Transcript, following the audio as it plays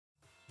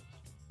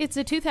It's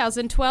a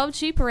 2012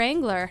 Jeep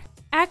Wrangler.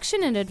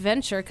 Action and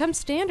adventure come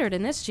standard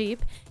in this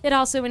Jeep. It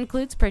also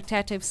includes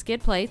protective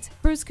skid plates,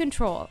 cruise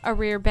control, a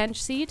rear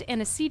bench seat,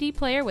 and a CD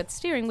player with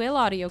steering wheel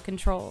audio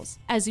controls.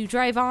 As you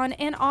drive on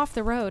and off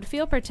the road,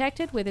 feel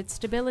protected with its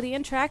stability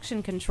and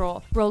traction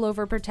control,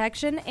 rollover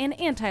protection, and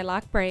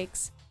anti-lock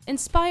brakes.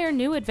 Inspire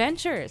new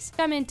adventures.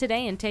 Come in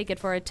today and take it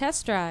for a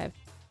test drive.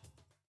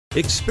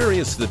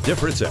 Experience the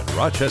difference at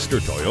Rochester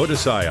Toyota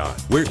Scion.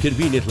 We're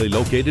conveniently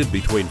located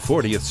between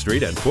 40th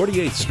Street and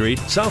 48th Street,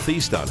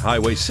 southeast on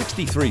Highway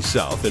 63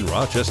 South in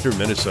Rochester,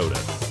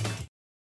 Minnesota.